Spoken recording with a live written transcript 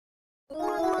Welcome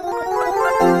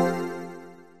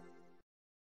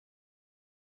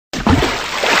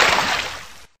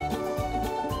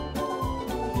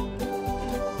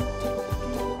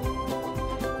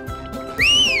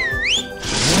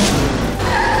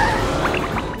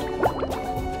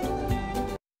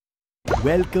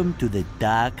to the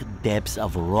dark depths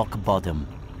of Rock Bottom,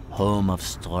 home of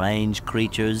strange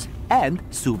creatures and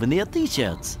souvenir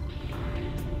t-shirts.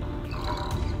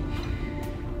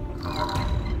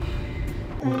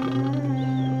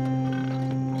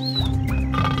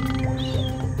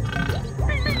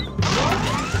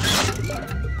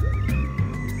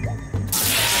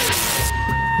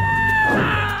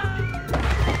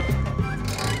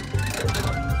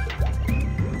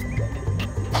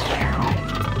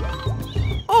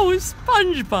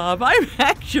 SpongeBob, I'm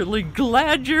actually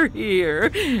glad you're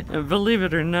here, believe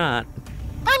it or not.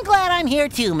 I'm glad I'm here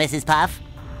too, Mrs. Puff.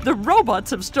 The robots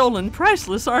have stolen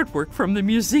priceless artwork from the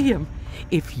museum.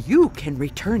 If you can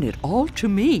return it all to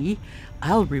me,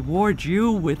 I'll reward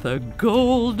you with a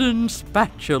golden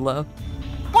spatula.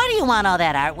 Why do you want all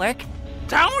that artwork?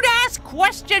 Don't ask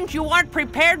questions you aren't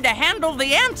prepared to handle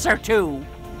the answer to.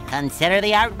 Consider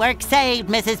the artwork saved,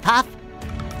 Mrs. Puff.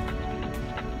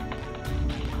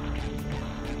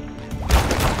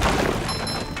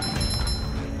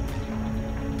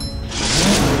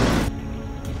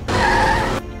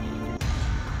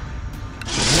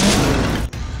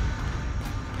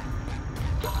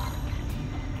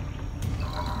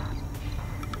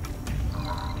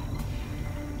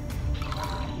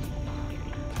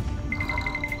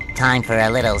 Time for a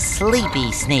little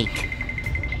sleepy sneak. Take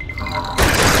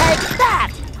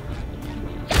that!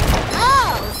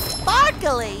 Oh,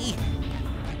 sparkly!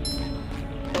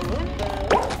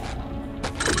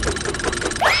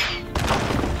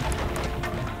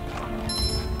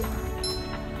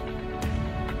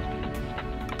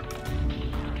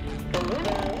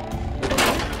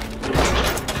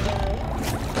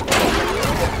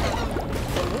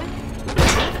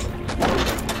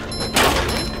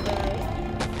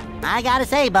 I gotta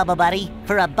say, Bubble Buddy,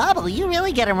 for a bubble, you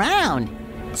really get around.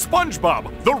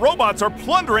 SpongeBob, the robots are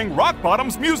plundering Rock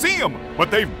Bottom's museum, but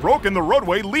they've broken the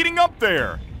roadway leading up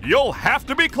there. You'll have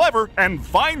to be clever and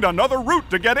find another route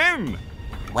to get in.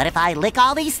 What if I lick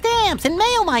all these stamps and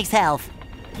mail myself?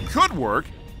 Could work,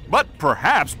 but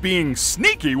perhaps being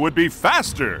sneaky would be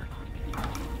faster.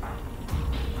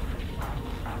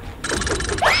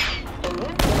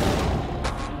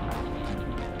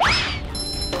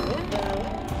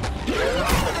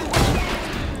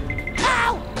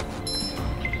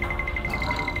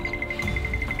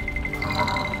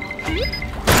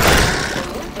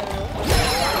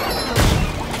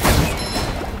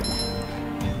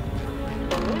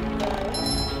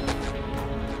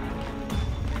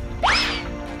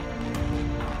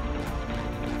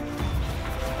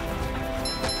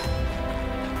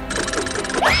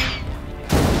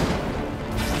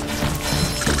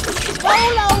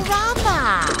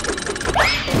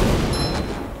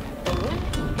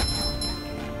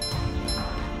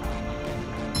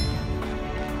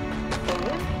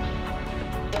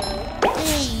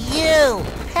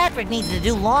 Patrick needs to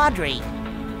do laundry.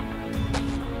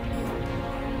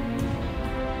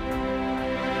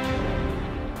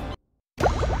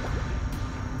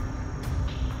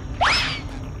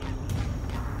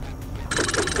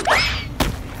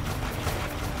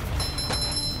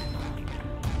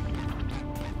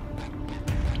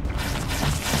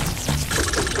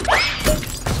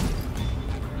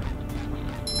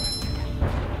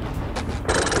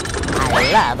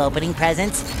 I love opening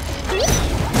presents.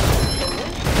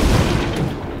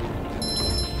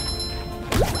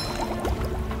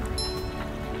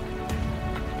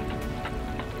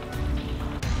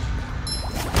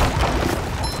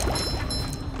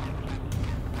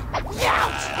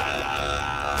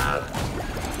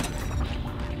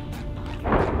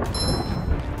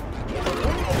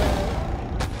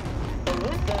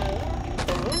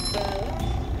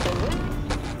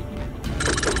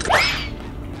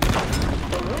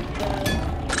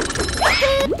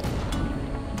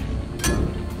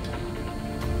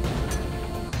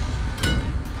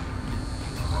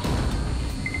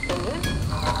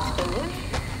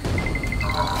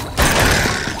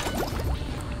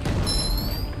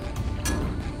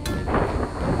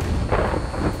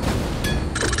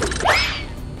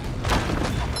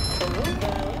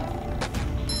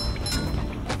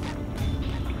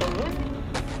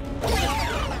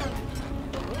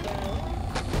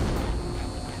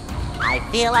 I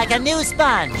feel like a new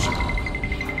sponge.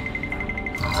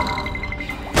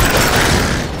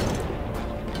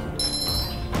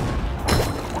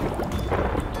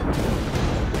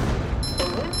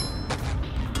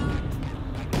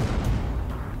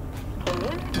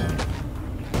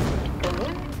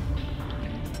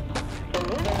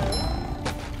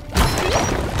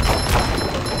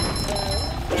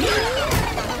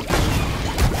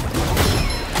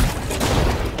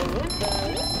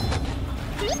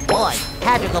 Boy,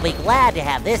 Patrick will be glad to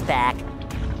have this back.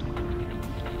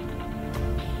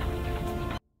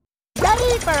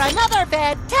 Ready for another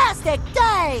fantastic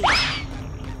day!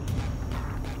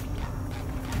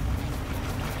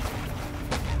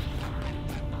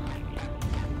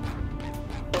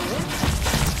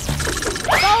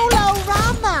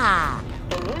 Bolorama!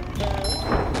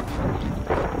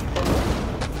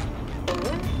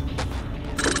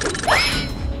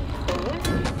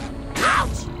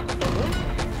 Ouch!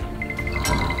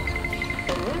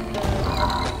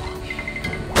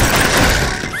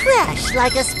 Fresh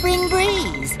like a spring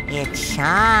breeze. It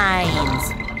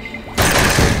shines.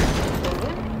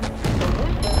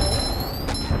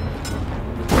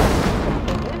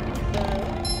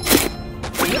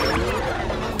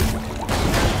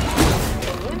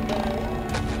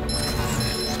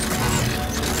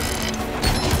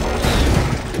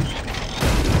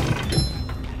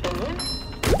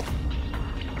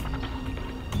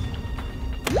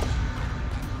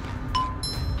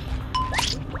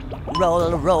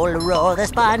 Roll, roll, roll the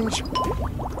sponge.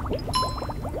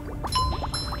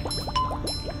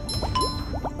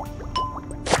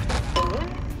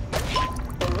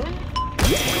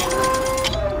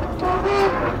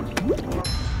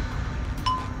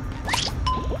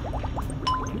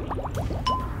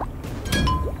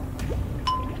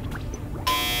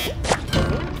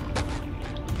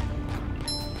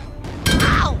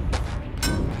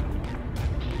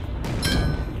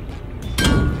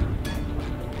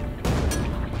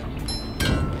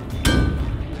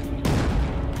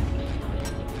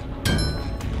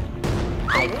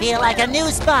 I feel like a new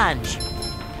sponge.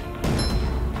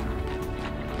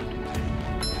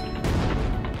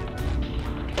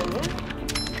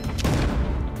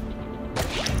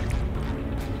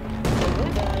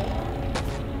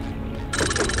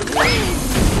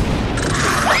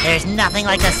 There's nothing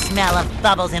like the smell of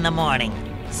bubbles in the morning.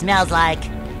 Smells like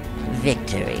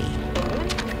victory.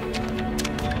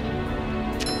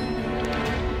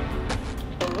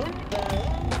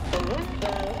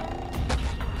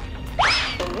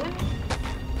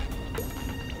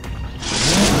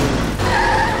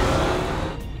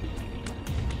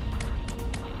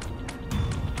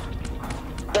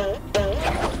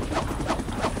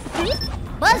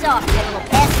 Buzz off, you little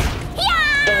pest. Hiya!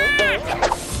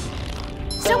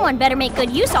 Someone better make good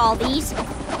use of all these.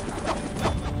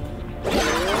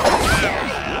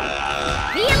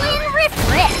 Feeling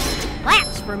refreshed.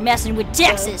 That's for messing with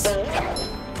Texas.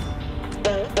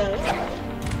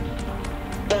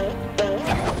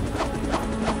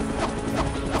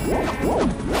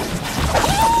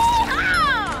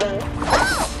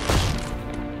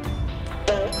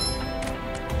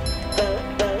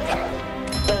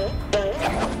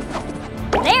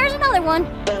 There's another one.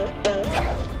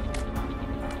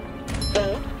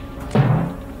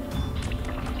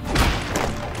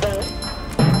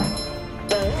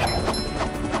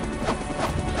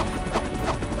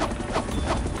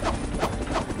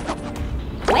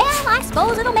 Well, I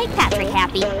suppose it'll make Patrick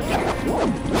happy. Ew.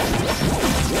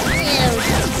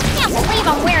 Can't believe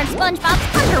I'm wearing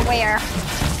SpongeBob's underwear.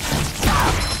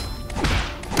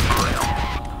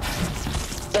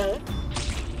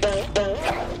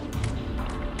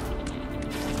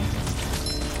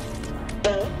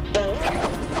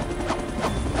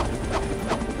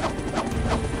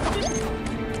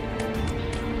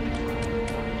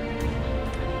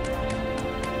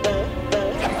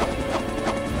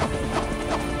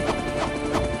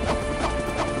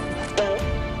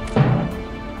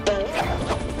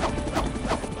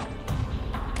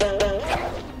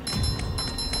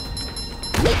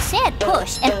 It said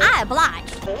push, and I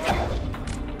obliged.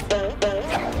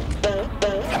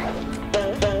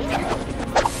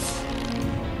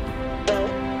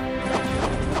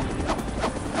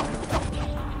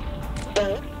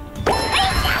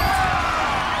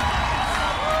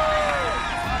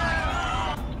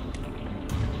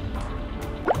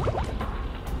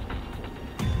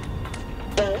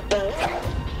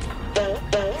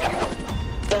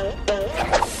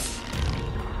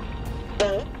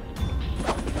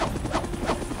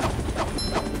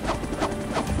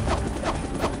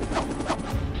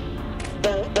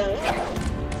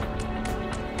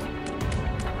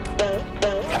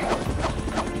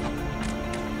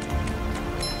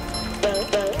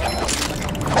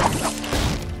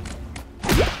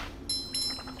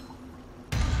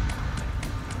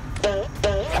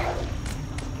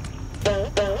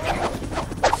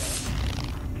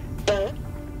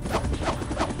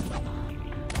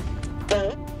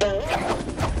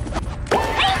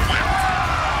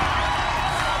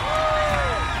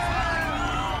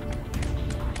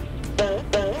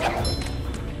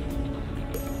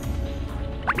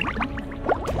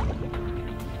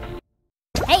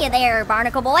 Hey there,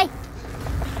 Barnacle Boy.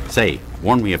 Say,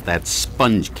 warn me if that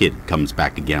sponge kid comes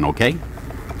back again, okay?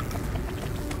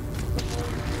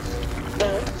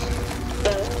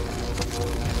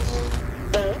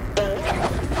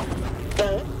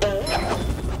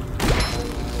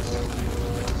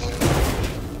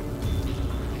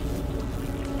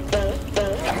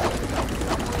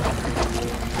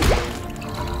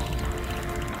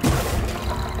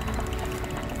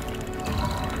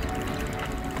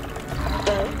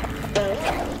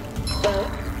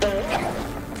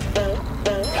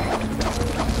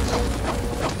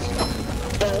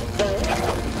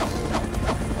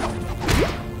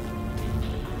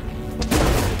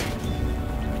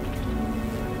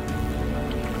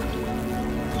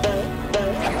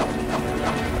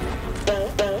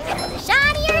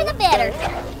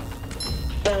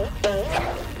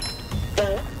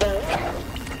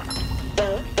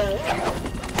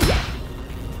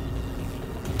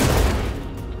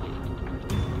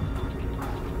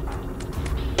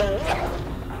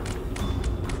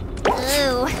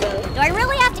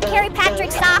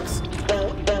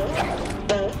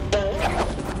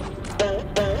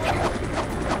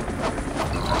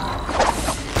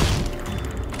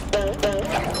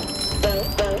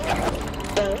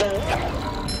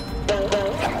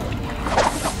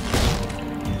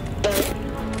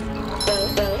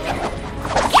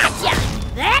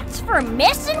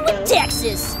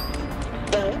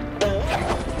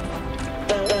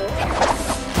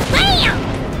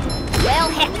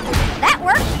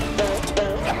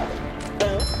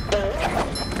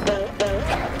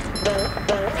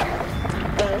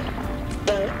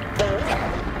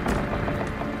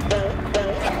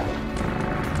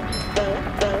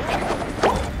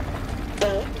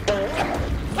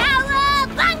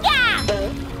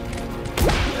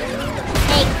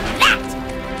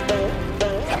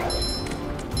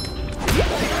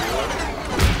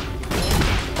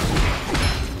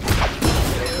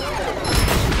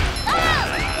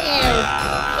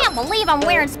 I'm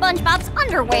wearing SpongeBob's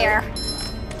underwear.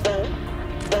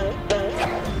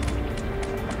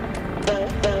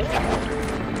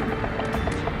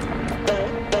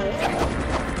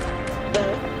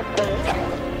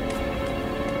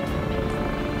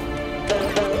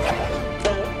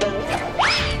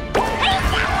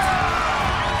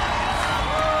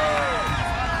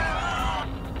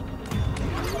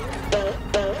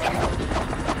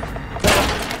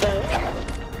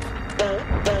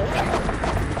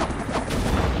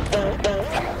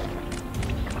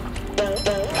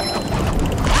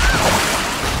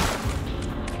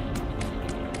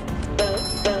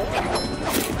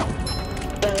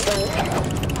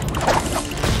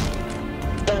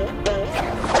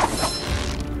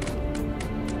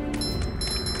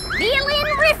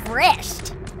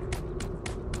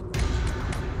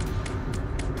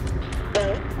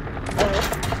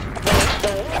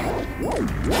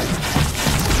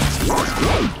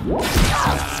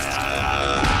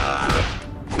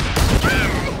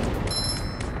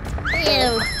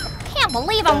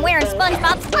 Believe I'm wearing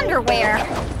SpongeBob's underwear.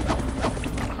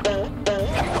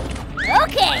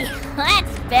 Okay,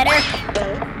 that's better.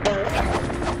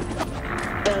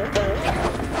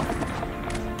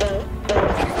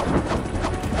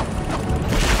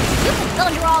 You can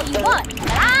thunder all you want,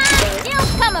 but I'm still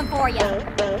coming for you.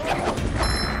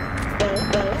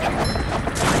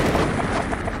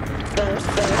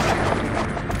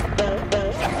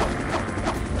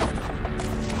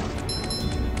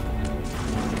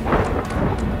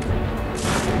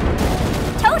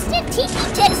 Tiki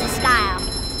Texas style.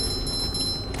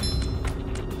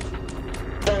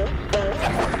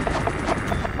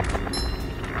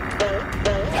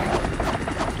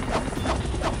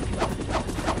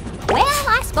 Well,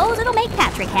 I suppose it'll make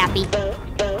Patrick happy.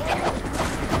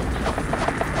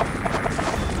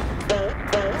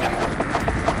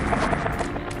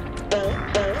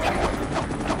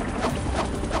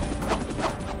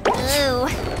 Ooh,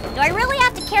 do I really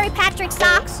have to carry Patrick's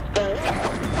socks?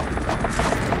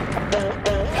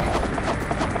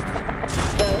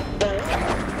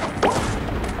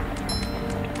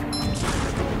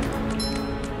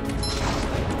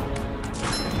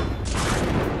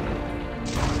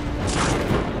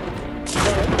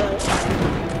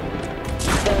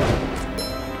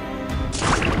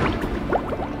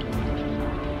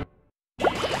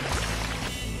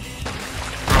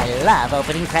 I love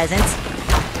opening presents.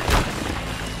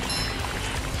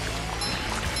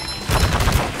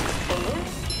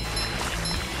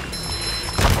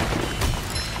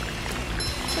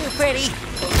 Too pretty.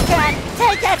 Come on,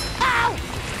 take it! Ow!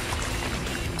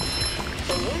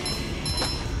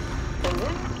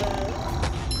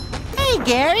 Hey,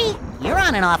 Gary. You're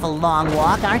on an awful long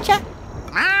walk, aren't you?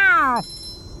 Meow.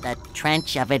 The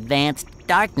Trench of Advanced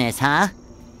Darkness, huh?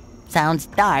 Sounds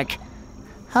dark.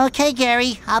 Okay,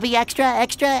 Gary. I'll be extra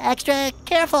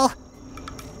careful.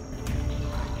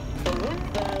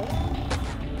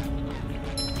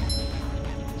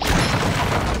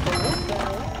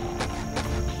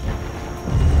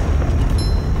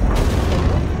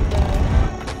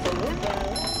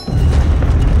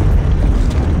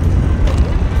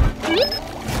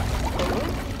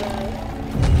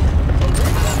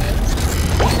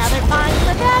 Another find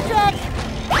for Patrick.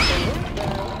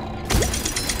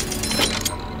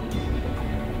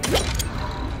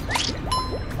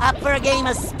 Up for a game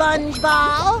of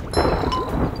SpongeBob?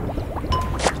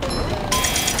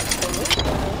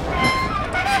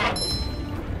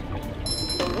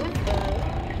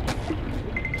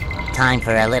 Time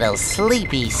for a little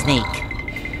sleepy sneak.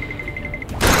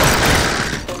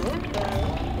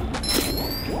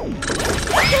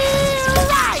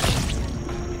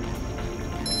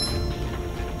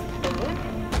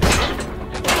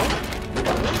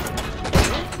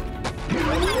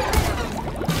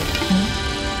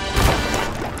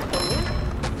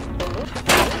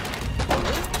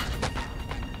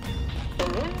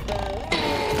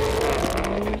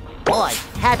 Boy,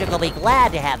 Patrick will be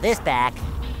glad to have this back.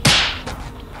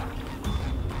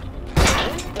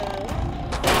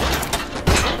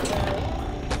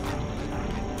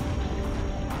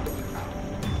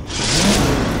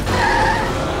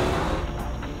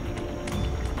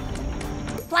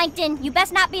 Plankton, you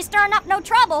best not be stirring up no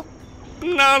trouble.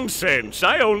 Nonsense!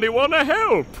 I only want to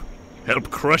help.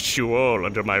 Help crush you all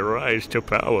under my rise to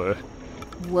power.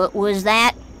 What was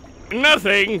that?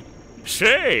 Nothing!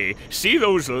 Say, see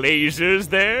those lasers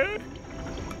there?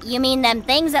 You mean them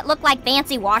things that look like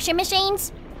fancy washing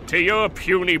machines? To your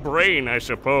puny brain, I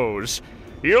suppose.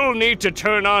 You'll need to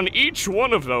turn on each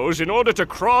one of those in order to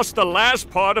cross the last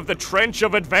part of the Trench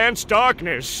of Advanced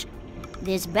Darkness.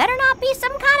 This better not be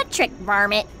some kind of trick,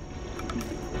 varmint.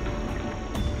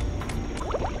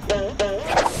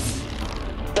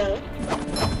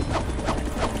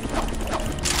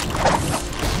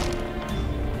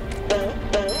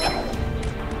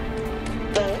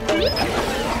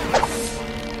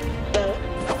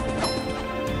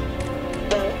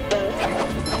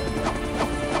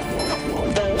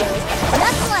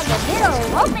 Nothing like a bit of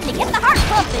roping to get the heart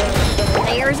pumping.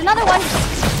 There's another one.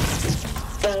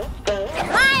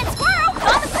 Lion squirrel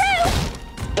coming through.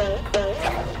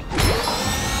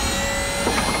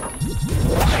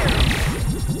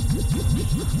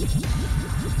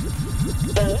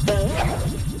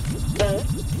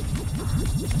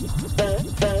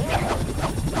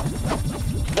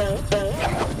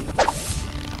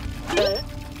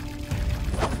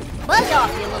 Buzz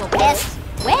off, you little pest.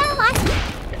 Well,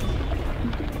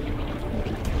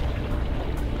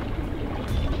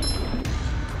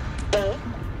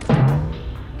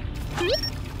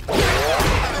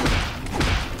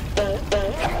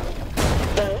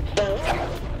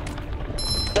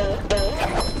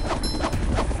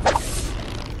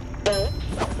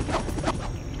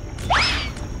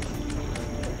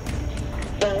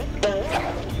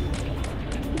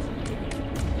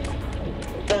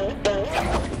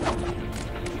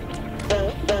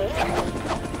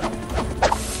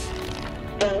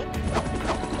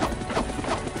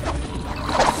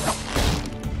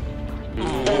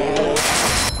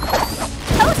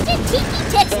 Toasted Tiki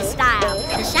Texas style.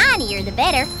 The shinier, the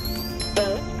better.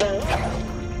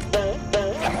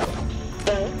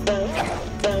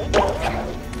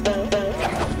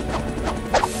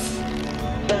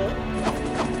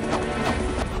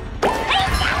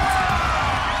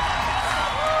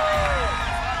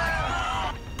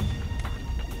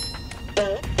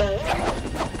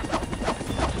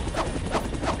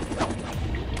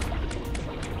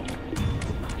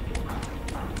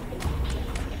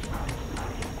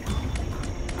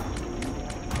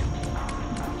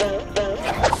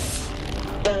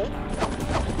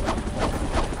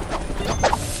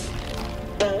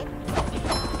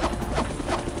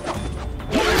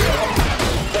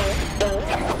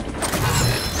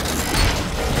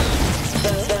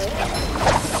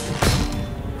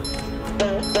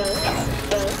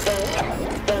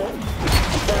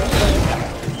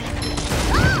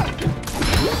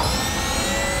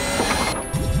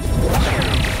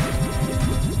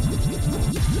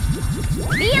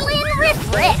 Feeling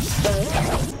refreshed.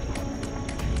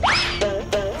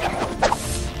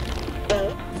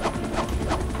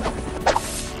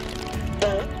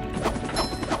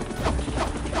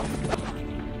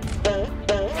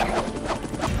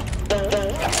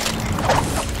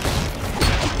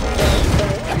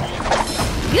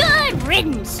 Good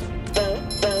riddance.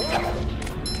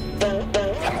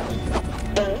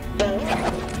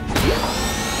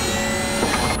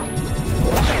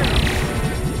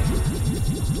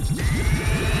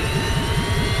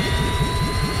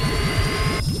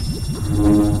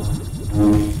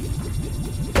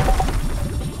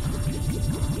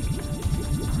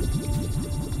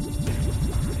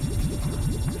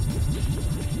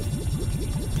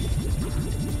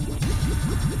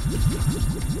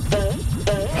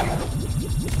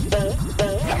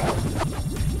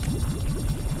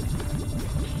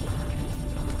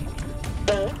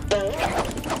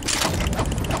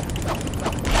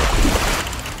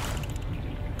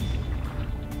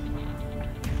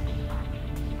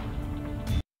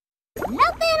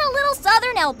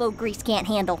 Southern elbow grease can't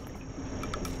handle.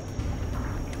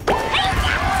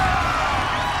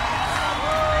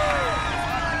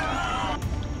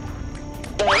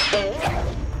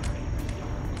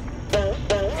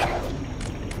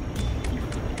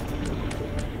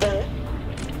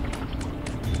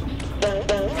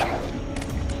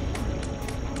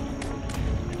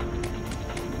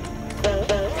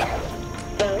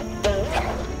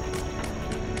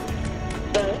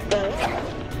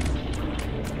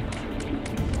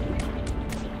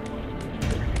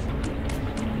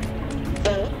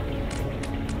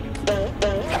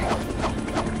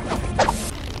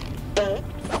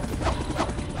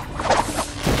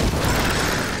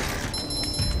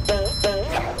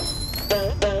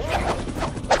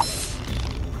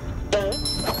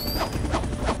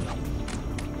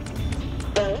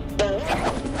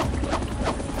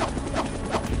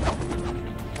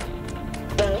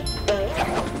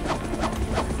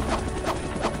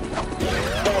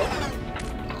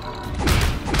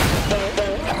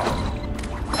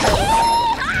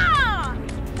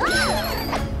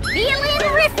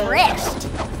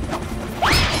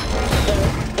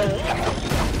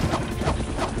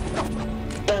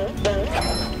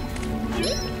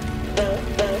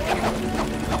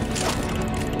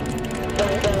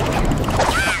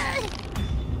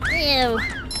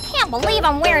 Believe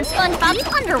I'm wearing SpongeBob's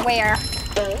underwear.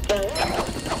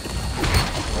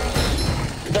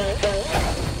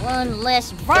 One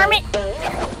less varmint.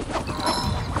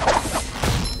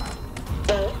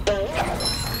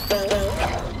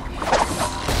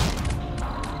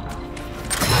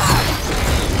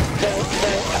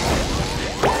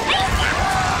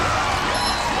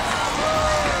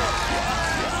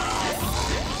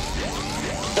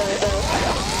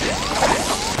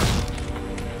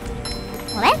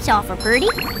 Well, that's awful pretty.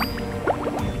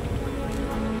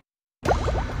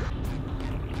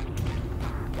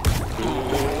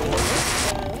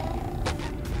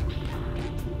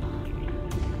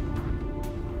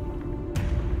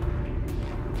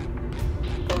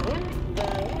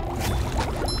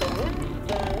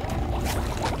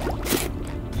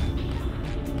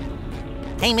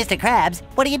 Hey, Mr. Krabs,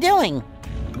 what are you doing?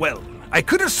 Well, I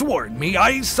could have sworn me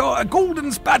I saw a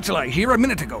golden spatula here a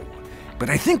minute ago, but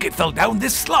I think it fell down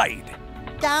this slide.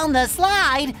 Down the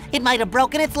slide? It might have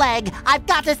broken its leg. I've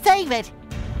got to save it.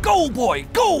 Go, boy,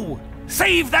 go!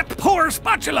 Save that poor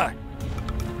spatula!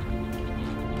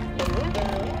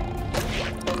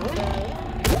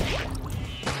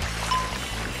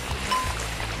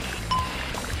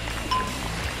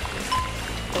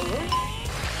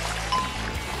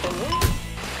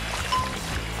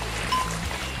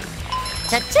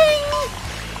 Cha-ching!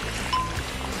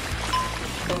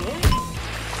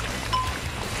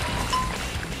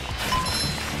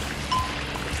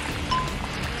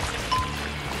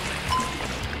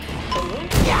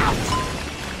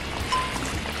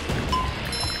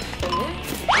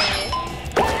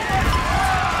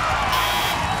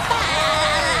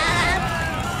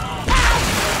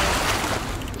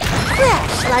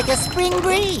 Fresh like a spring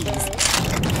breeze.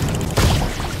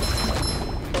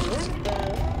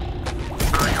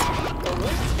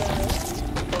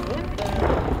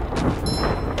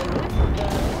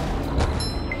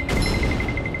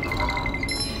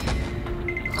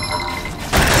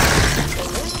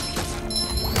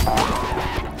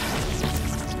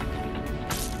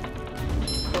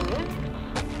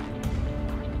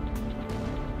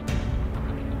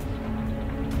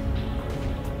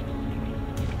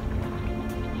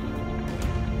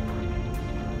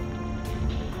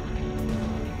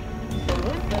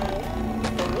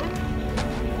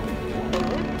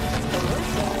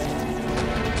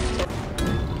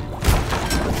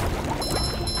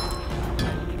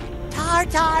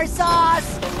 Tartar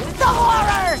sauce! The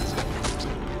horror!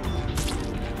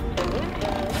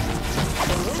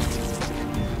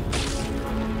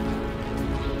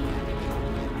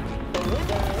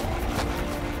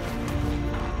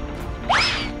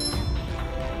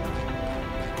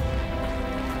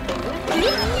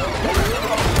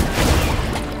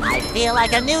 I feel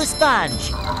like a new sponge.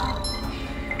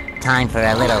 Time for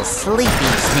a little sleepy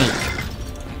sneak.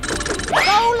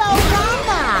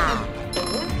 Bolorama!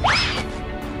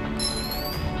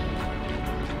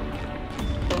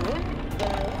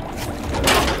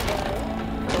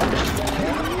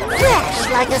 Fresh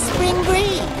like a spring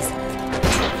breeze.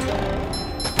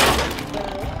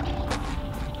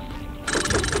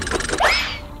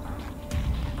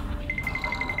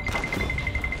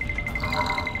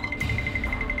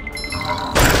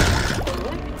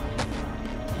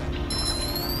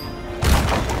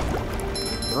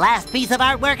 Last piece of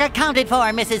artwork accounted for,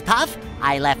 Mrs. Puff.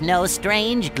 I left no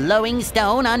strange, glowing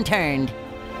stone unturned.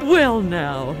 Well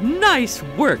now, nice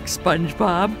work,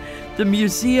 SpongeBob. The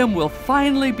museum will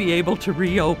finally be able to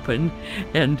reopen,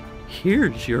 and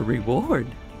here's your reward.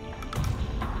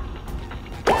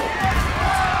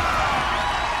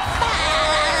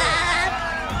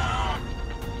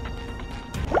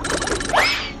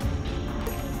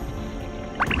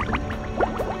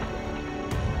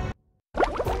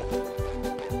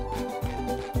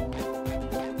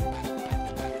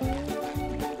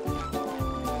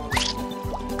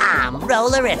 I'm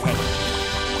rollerific.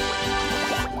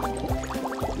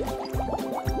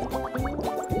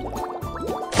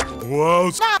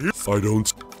 Wow, I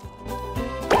don't.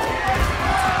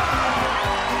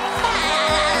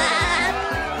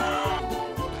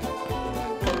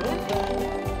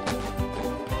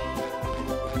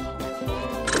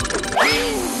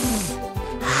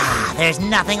 There's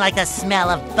nothing like the smell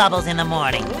of bubbles in the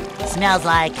morning. Smells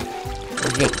like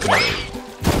victory.